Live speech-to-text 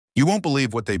You won't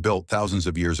believe what they built thousands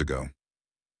of years ago.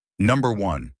 Number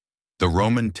 1. The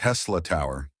Roman Tesla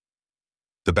Tower,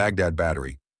 the Baghdad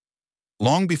Battery.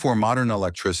 Long before modern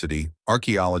electricity,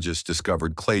 archaeologists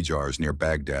discovered clay jars near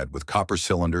Baghdad with copper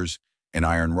cylinders and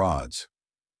iron rods,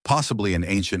 possibly an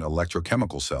ancient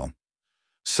electrochemical cell.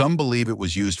 Some believe it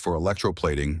was used for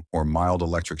electroplating or mild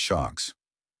electric shocks.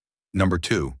 Number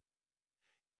 2.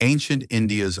 Ancient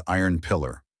India's Iron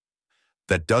Pillar.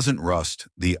 That doesn't rust,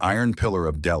 the Iron Pillar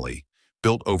of Delhi,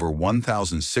 built over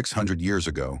 1,600 years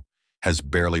ago, has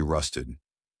barely rusted,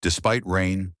 despite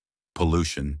rain,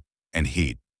 pollution, and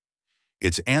heat.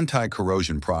 Its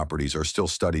anti-corrosion properties are still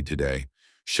studied today,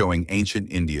 showing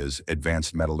ancient India's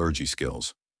advanced metallurgy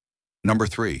skills. Number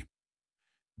 3.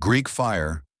 Greek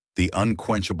fire, the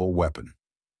unquenchable weapon.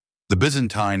 The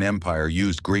Byzantine Empire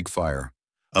used Greek fire,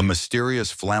 a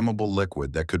mysterious flammable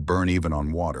liquid that could burn even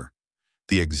on water.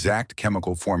 The exact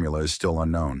chemical formula is still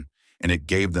unknown, and it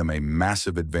gave them a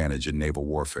massive advantage in naval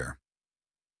warfare.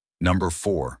 Number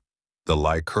 4. The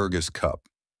Lyerus Cup,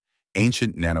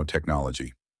 ancient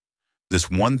nanotechnology. This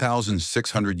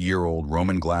 1,600-year-old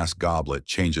Roman glass goblet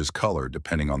changes color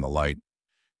depending on the light.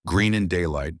 Green in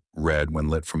daylight, red when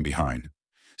lit from behind.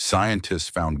 Scientists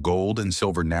found gold and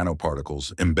silver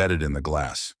nanoparticles embedded in the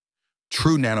glass.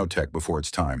 True nanotech before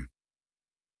its time.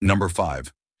 Number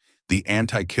 5. The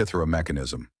Antitherra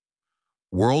Mechanism.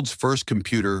 World's first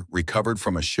computer recovered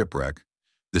from a shipwreck,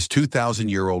 this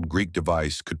 2,000-year-old Greek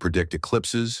device could predict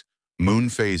eclipses, moon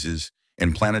phases,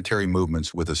 and planetary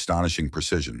movements with astonishing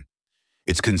precision.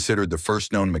 It's considered the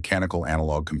first known mechanical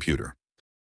analog computer.